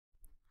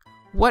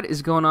What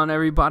is going on,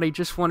 everybody?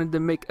 Just wanted to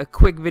make a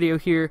quick video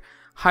here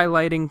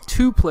highlighting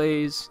two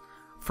plays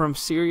from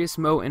Serious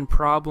Moe and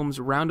Problem's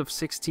round of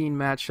 16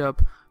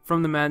 matchup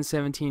from the Madden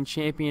 17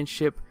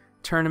 championship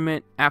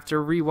tournament.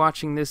 After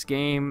rewatching this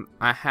game,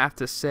 I have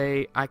to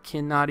say I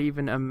cannot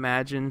even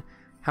imagine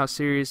how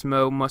Serious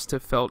Moe must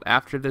have felt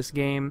after this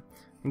game,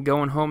 and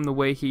going home the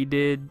way he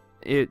did.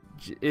 It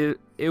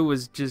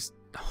was just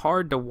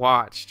hard to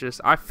watch.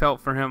 I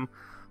felt for him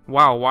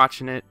while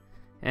watching it.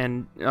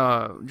 And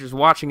just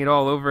watching it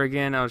all over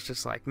again, I was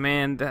just like,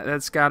 man,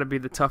 that's got to be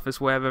the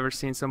toughest way I've ever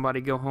seen somebody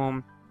go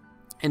home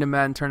in a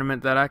Madden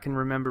tournament that I can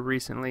remember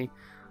recently.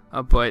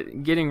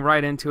 But getting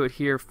right into it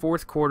here,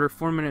 fourth quarter,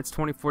 4 minutes,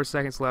 24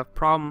 seconds left.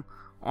 Problem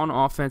on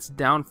offense,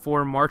 down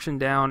 4, marching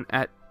down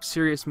at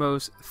Serious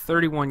Moe's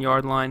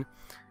 31-yard line.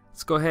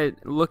 Let's go ahead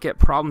and look at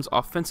Problem's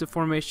offensive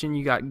formation.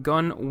 You got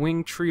gun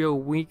wing trio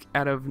weak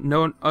out of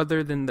none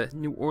other than the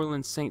New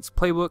Orleans Saints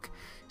playbook.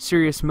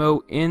 Serious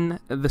Moe in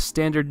the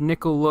standard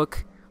nickel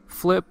look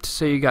flipped,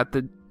 so you got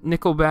the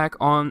nickel back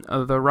on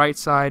the right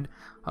side,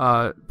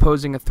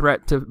 posing a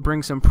threat to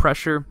bring some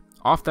pressure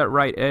off that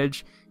right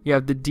edge. You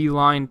have the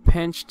D-line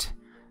pinched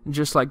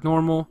just like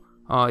normal.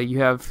 You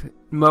have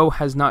Moe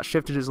has not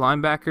shifted his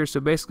linebacker,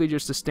 so basically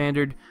just a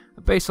standard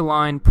base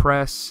line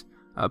press,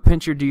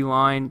 pinch your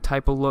D-line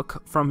type of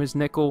look from his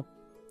nickel.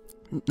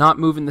 Not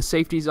moving the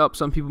safeties up.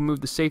 Some people move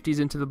the safeties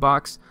into the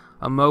box.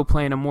 Moe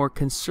playing a more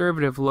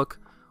conservative look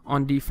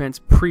on defense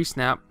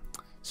pre-snap.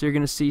 So you're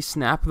going to see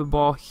snap the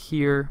ball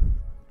here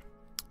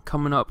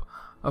coming up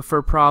for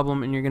a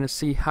Problem, and you're going to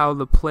see how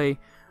the play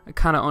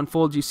kind of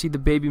unfolds. You see the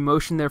baby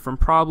motion there from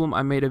Problem.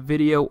 I made a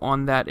video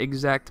on that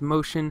exact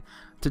motion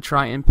to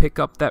try and pick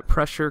up that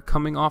pressure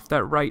coming off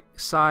that right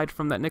side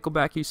from that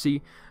nickelback. You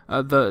see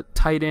the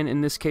tight end in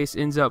this case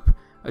ends up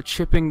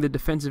chipping the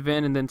defensive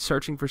end and then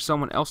searching for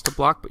someone else to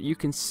block, but you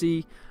can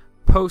see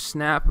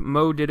post-snap,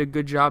 Moe did a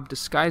good job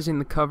disguising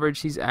the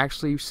coverage. He's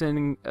actually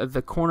sending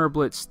the corner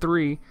blitz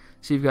 3,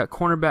 so you've got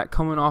cornerback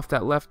coming off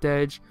that left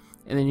edge,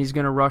 and then he's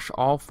going to rush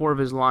all 4 of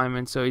his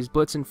linemen. So he's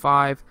blitzing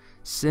 5,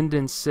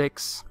 sending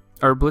 6,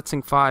 or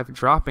blitzing 5,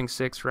 dropping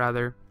 6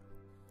 rather,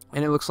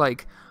 and it looks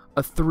like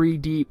a 3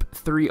 deep,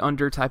 3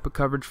 under type of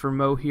coverage for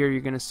Moe here.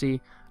 You're going to see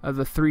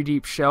the 3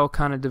 deep shell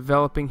kind of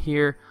developing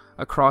here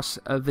across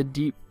the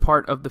deep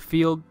part of the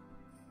field,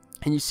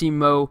 and you see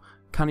Moe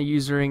kind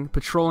of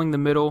patrolling the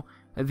middle.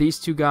 These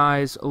two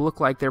guys look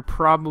like they're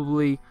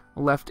probably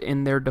left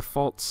in their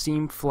default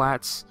seam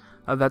flats.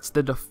 That's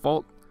the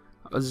default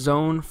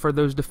zone for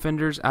those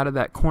defenders out of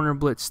that corner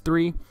blitz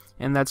 3,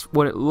 and that's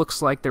what it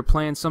looks like they're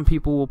playing. Some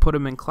people will put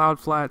them in cloud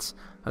flats.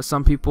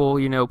 Some people,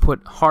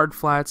 put hard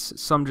flats.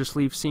 Some just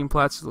leave seam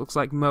flats. It looks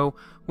like Moe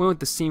went with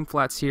the seam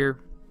flats here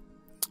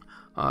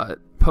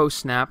post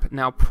snap.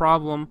 Now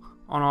Problem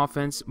on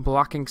offense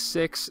blocking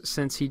 6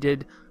 since he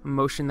did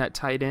motion that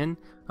tight end,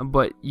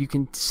 but you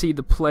can see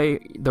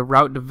the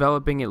route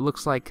developing. It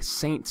looks like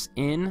Saints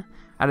in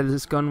out of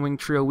this gun wing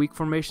trio weak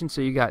formation. So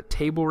you got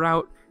table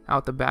route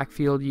out the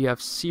backfield, you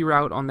have C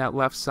route on that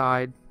left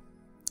side,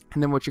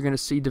 and then what you're going to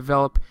see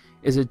develop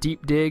is a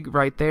deep dig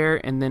right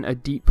there and then a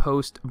deep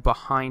post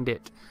behind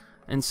it.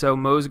 And so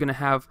Moe's going to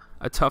have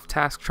a tough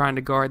task trying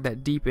to guard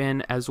that deep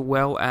end as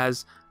well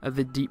as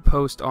the deep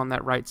post on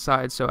that right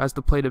side. So as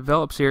the play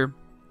develops here,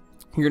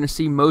 you're going to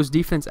see Moe's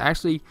defense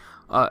actually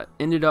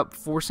ended up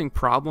forcing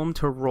Problem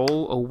to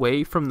roll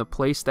away from the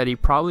place that he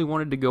probably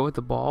wanted to go with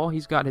the ball.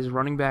 He's got his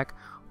running back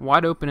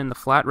wide open in the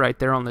flat right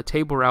there on the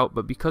table route,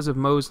 but because of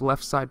Moe's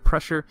left side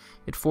pressure,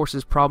 it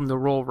forces Problem to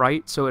roll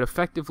right, so it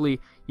effectively,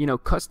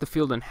 cuts the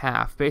field in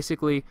half.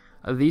 Basically,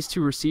 these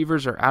two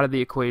receivers are out of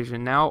the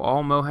equation. Now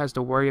all Moe has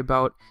to worry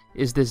about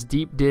is this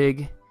deep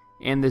dig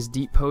and this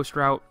deep post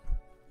route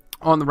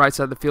on the right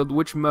side of the field,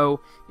 which Moe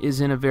is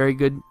in a very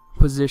good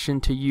position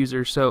to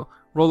user. So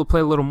roll the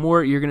play a little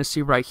more, you're going to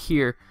see right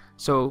here.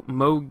 So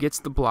Moe gets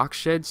the block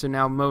shed, so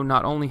now Moe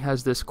not only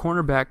has this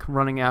cornerback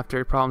running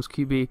after Problem's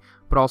QB,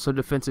 but also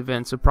defensive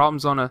end. So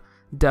Problem's on a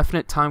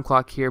definite time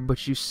clock here,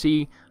 but you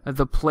see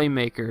the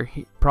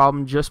playmaker.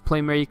 Problem just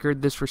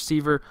playmaker this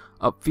receiver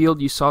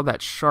upfield. You saw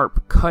that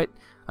sharp cut.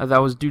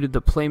 That was due to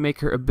the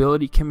playmaker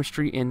ability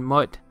chemistry in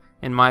Mutt.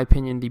 In my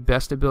opinion, the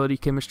best ability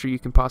chemistry you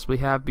can possibly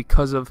have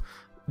because of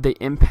the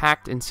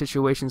impact in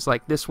situations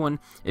like this one.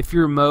 If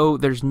you're Moe,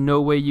 there's no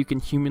way you can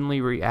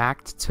humanly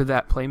react to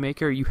that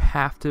playmaker. You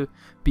have to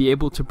be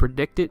able to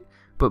predict it.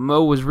 But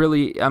Moe was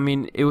really,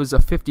 it was a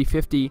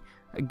 50-50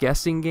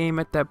 guessing game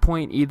at that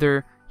point.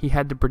 Either he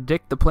had to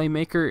predict the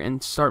playmaker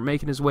and start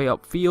making his way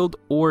upfield,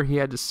 or he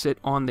had to sit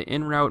on the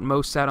in route.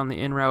 Moe sat on the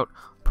in route.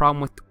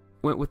 Problem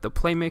went with the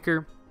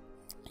playmaker.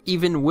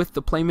 Even with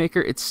the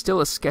playmaker, it's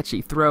still a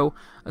sketchy throw.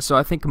 So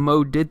I think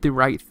Moe did the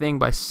right thing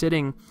by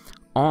sitting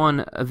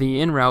on the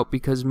in route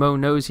because Moe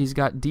knows he's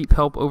got deep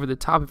help over the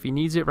top if he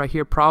needs it. Right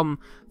here, Problem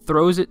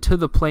throws it to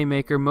the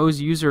playmaker. Moe's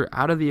user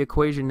out of the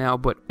equation now,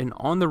 but an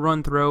on the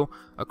run throw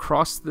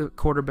across the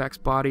quarterback's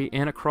body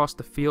and across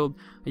the field.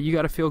 You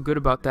got to feel good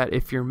about that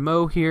if you're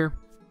Moe here.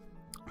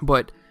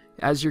 But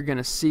as you're going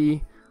to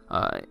see,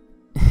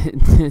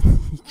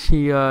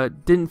 he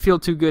didn't feel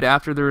too good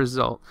after the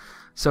result.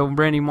 So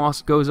Randy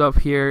Moss goes up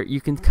here.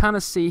 You can kind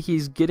of see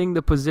he's getting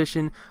the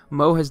position.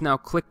 Moe has now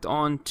clicked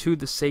on to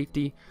the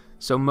safety.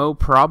 So Moe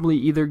probably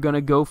either going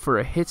to go for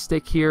a hit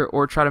stick here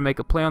or try to make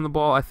a play on the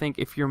ball. I think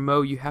if you're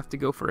Moe, you have to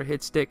go for a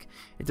hit stick.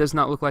 It does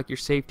not look like your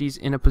safety's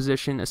in a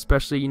position,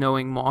 especially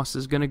knowing Moss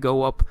is going to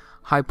go up,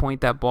 high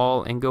point that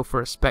ball, and go for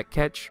a spec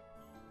catch.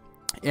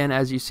 And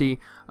as you see,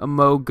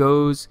 Moe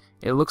goes.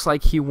 It looks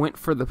like he went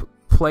for the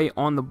play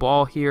on the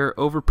ball here,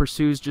 over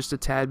pursues just a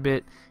tad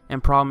bit,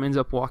 and Problem ends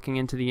up walking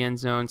into the end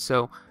zone.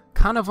 So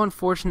kind of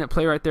unfortunate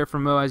play right there for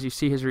Moe as you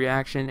see his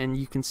reaction, and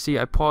you can see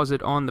I pause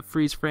it on the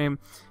freeze frame.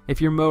 If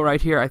you're Moe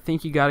right here, I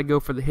think you got to go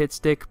for the hit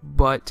stick,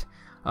 but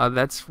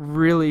that's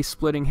really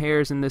splitting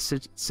hairs in this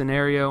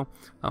scenario.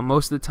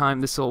 Most of the time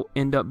this will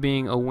end up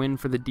being a win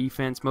for the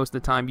defense. Most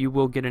of the time you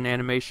will get an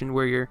animation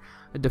where your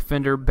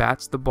defender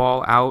bats the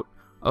ball out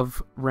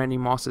of Randy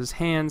Moss's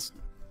hands.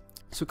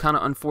 So kind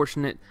of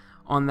unfortunate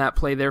on that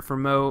play there for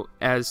Moe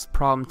as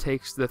Problem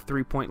takes the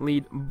 3-point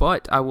lead,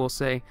 but I will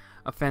say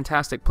a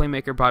fantastic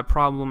playmaker by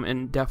Problem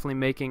and definitely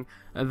making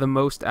the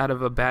most out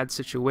of a bad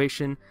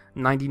situation.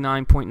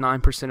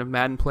 99.9% of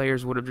Madden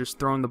players would have just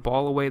thrown the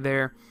ball away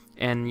there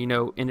and, you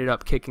know, ended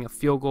up kicking a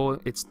field goal.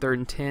 It's 3rd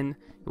and 10.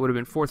 It would have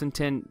been 4th and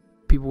 10.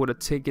 People would have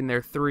taken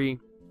their 3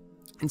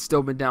 and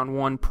still been down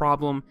 1.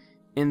 Problem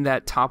in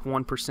that top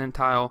 1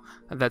 percentile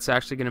that's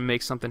actually going to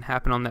make something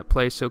happen on that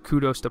play. So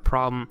kudos to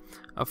Problem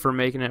for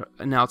making it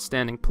an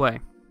outstanding play.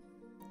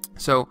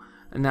 So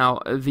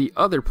now the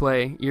other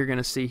play you're going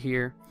to see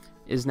here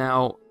is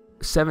now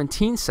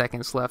 17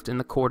 seconds left in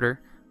the quarter.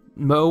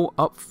 Moe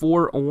up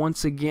 4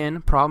 once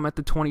again, Problem at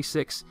the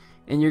 26,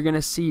 and you're going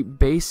to see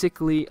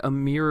basically a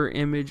mirror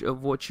image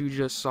of what you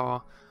just saw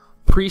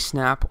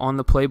pre-snap on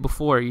the play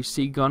before. You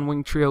see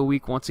gunwing trio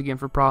weak once again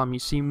for Problem. You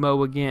see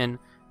Moe again,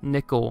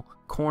 nickel,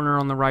 corner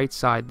on the right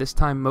side. This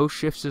time Moe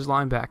shifts his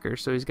linebacker,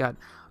 so he's got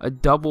a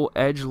double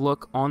edge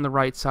look on the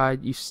right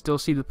side. You still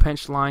see the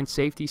pinch line,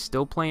 safety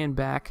still playing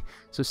back,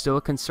 so still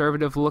a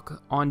conservative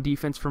look on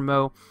defense for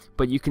Moe,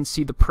 but you can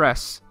see the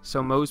press.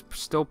 So Moe's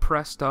still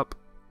pressed up.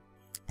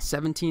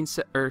 17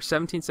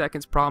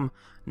 seconds, Problem,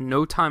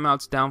 no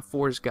timeouts, down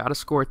 4, has got to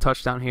score a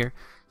touchdown here.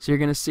 So you're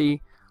going to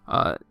see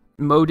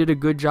Moe did a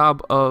good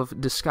job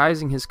of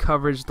disguising his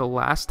coverage the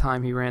last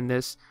time he ran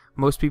this.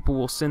 Most people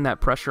will send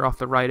that pressure off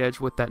the right edge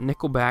with that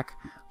nickel back,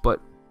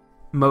 but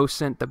Moe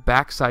sent the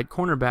backside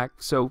cornerback,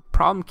 so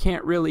Problem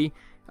can't really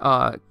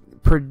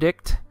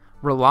predict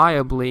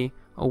reliably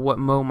what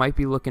Moe might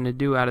be looking to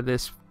do out of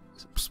this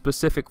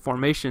specific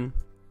formation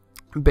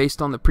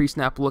based on the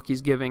pre-snap look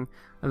he's giving.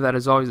 That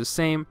is always the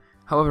same.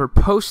 However,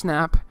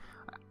 post-snap,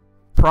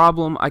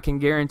 Problem, I can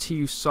guarantee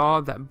you saw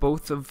that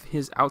both of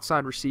his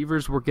outside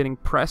receivers were getting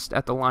pressed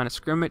at the line of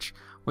scrimmage,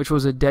 which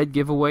was a dead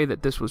giveaway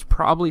that this was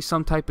probably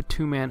some type of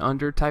 2-man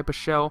under type of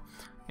shell,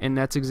 and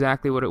that's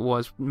exactly what it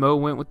was. Moe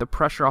went with the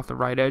pressure off the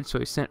right edge, so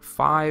he sent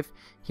 5.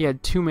 He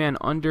had 2-man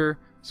under,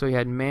 so he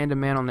had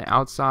man-to-man on the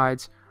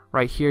outsides.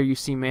 Right here you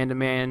see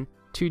man-to-man,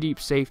 2 deep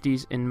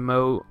safeties, and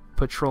Moe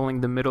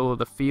patrolling the middle of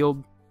the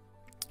field.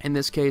 In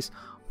this case,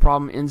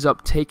 Problem ends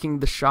up taking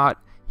the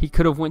shot. He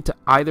could have went to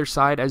either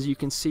side. As you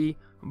can see,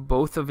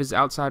 both of his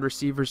outside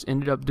receivers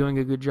ended up doing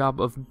a good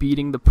job of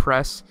beating the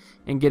press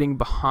and getting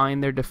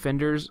behind their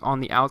defenders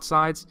on the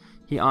outsides.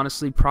 He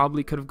honestly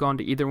probably could have gone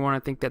to either one. I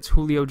think that's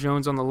Julio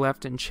Jones on the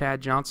left and Chad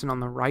Johnson on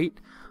the right.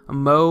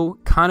 Moe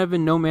kind of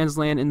in no man's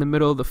land in the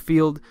middle of the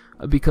field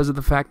because of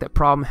the fact that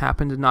Problem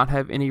happened to not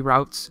have any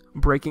routes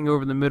breaking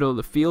over the middle of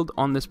the field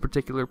on this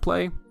particular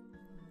play.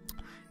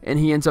 And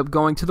he ends up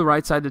going to the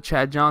right side to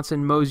Chad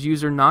Johnson. Moe's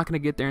user not going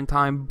to get there in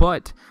time,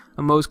 but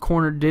Moe's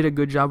corner did a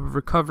good job of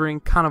recovering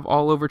kind of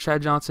all over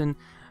Chad Johnson,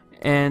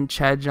 and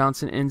Chad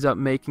Johnson ends up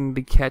making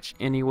the catch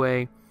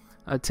anyway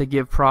to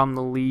give Problem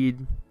the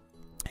lead,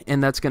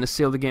 and that's going to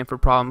seal the game for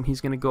Problem.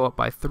 He's going to go up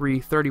by 3,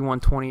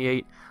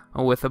 31-28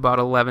 with about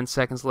 11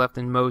 seconds left,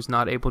 and Moe's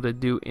not able to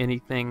do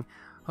anything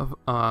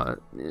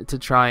to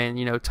try and,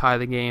 you know, tie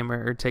the game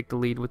or take the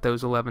lead with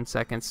those 11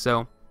 seconds.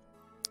 So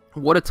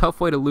what a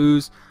tough way to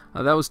lose.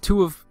 That was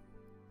 2 of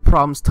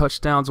Problem's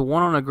touchdowns,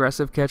 1 on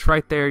aggressive catch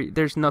right there.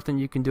 There's nothing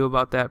you can do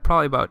about that.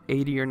 Probably about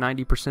 80 or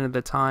 90% of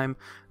the time,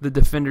 the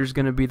defender's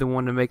going to be the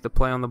one to make the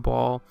play on the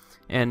ball,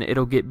 and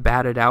it'll get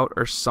batted out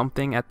or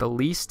something at the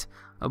least.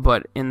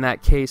 But in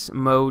that case,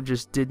 Moe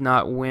just did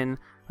not win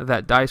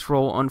that dice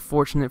roll.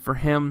 Unfortunate for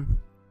him,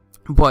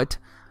 but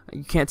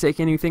you can't take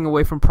anything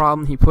away from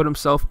Problem. He put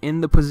himself in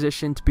the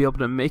position to be able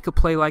to make a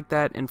play like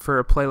that, and for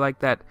a play like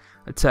that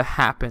to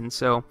happen.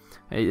 So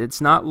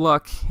it's not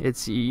luck.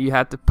 It's you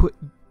have to put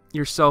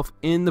yourself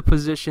in the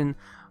position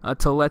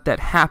to let that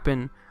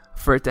happen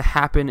for it to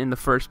happen in the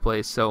first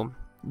place. So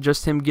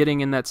just him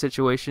getting in that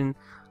situation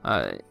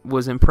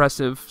was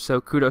impressive.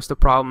 So kudos to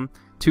Problem.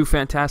 2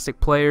 fantastic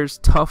players.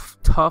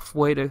 Tough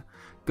way to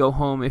go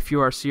home if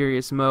you are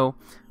Serious Moe,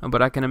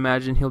 but I can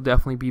imagine he'll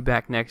definitely be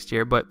back next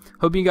year. But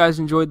hope you guys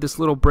enjoyed this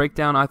little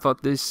breakdown. I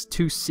thought this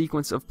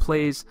sequence of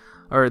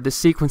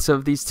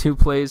these two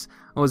plays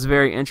was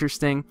very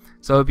interesting,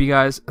 so I hope you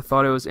guys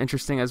thought it was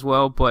interesting as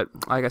well. But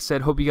like I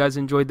said, hope you guys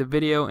enjoyed the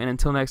video, and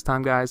until next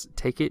time guys,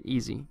 take it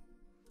easy.